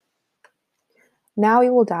Now we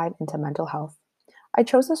will dive into mental health. I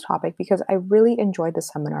chose this topic because I really enjoyed the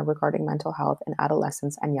seminar regarding mental health in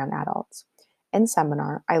adolescents and young adults. In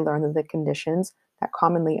seminar, I learned that the conditions that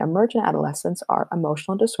commonly emerge in adolescence are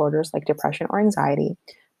emotional disorders like depression or anxiety,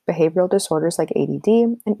 behavioral disorders like ADD,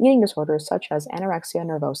 and eating disorders such as anorexia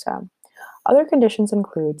nervosa. Other conditions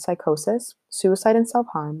include psychosis, suicide and self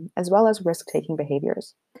harm, as well as risk taking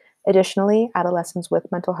behaviors. Additionally, adolescents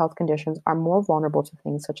with mental health conditions are more vulnerable to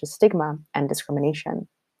things such as stigma and discrimination.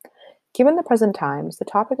 Given the present times, the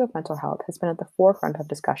topic of mental health has been at the forefront of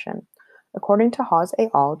discussion. According to Hawes et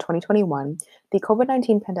al. 2021, the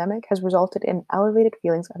COVID-19 pandemic has resulted in elevated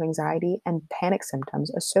feelings of anxiety and panic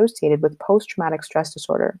symptoms associated with post-traumatic stress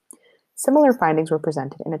disorder. Similar findings were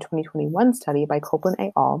presented in a 2021 study by Copeland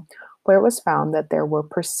et al., where it was found that there were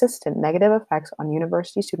persistent negative effects on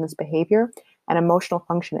university students' behavior and emotional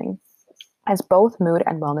functioning, as both mood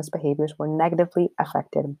and wellness behaviors were negatively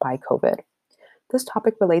affected by COVID. This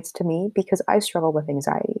topic relates to me because I struggle with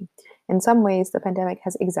anxiety. In some ways, the pandemic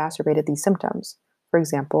has exacerbated these symptoms. For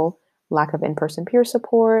example, lack of in person peer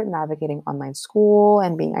support, navigating online school,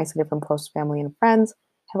 and being isolated from close family and friends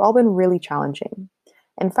have all been really challenging.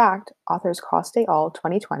 In fact, authors Coste et al.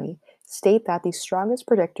 2020 state that the strongest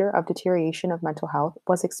predictor of deterioration of mental health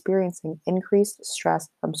was experiencing increased stress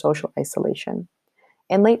from social isolation.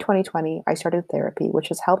 In late 2020, I started therapy, which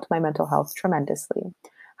has helped my mental health tremendously.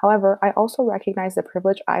 However, I also recognize the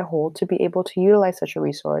privilege I hold to be able to utilize such a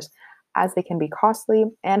resource, as they can be costly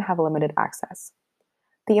and have limited access.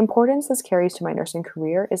 The importance this carries to my nursing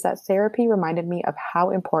career is that therapy reminded me of how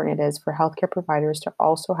important it is for healthcare providers to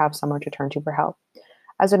also have somewhere to turn to for help.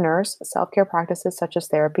 As a nurse, self care practices such as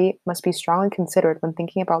therapy must be strongly considered when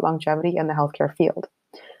thinking about longevity in the healthcare field.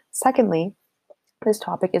 Secondly, this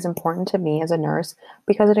topic is important to me as a nurse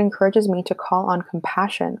because it encourages me to call on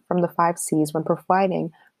compassion from the 5 C's when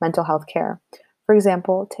providing mental health care. For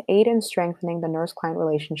example, to aid in strengthening the nurse client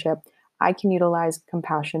relationship, I can utilize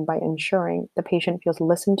compassion by ensuring the patient feels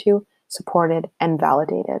listened to, supported, and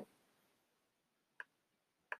validated.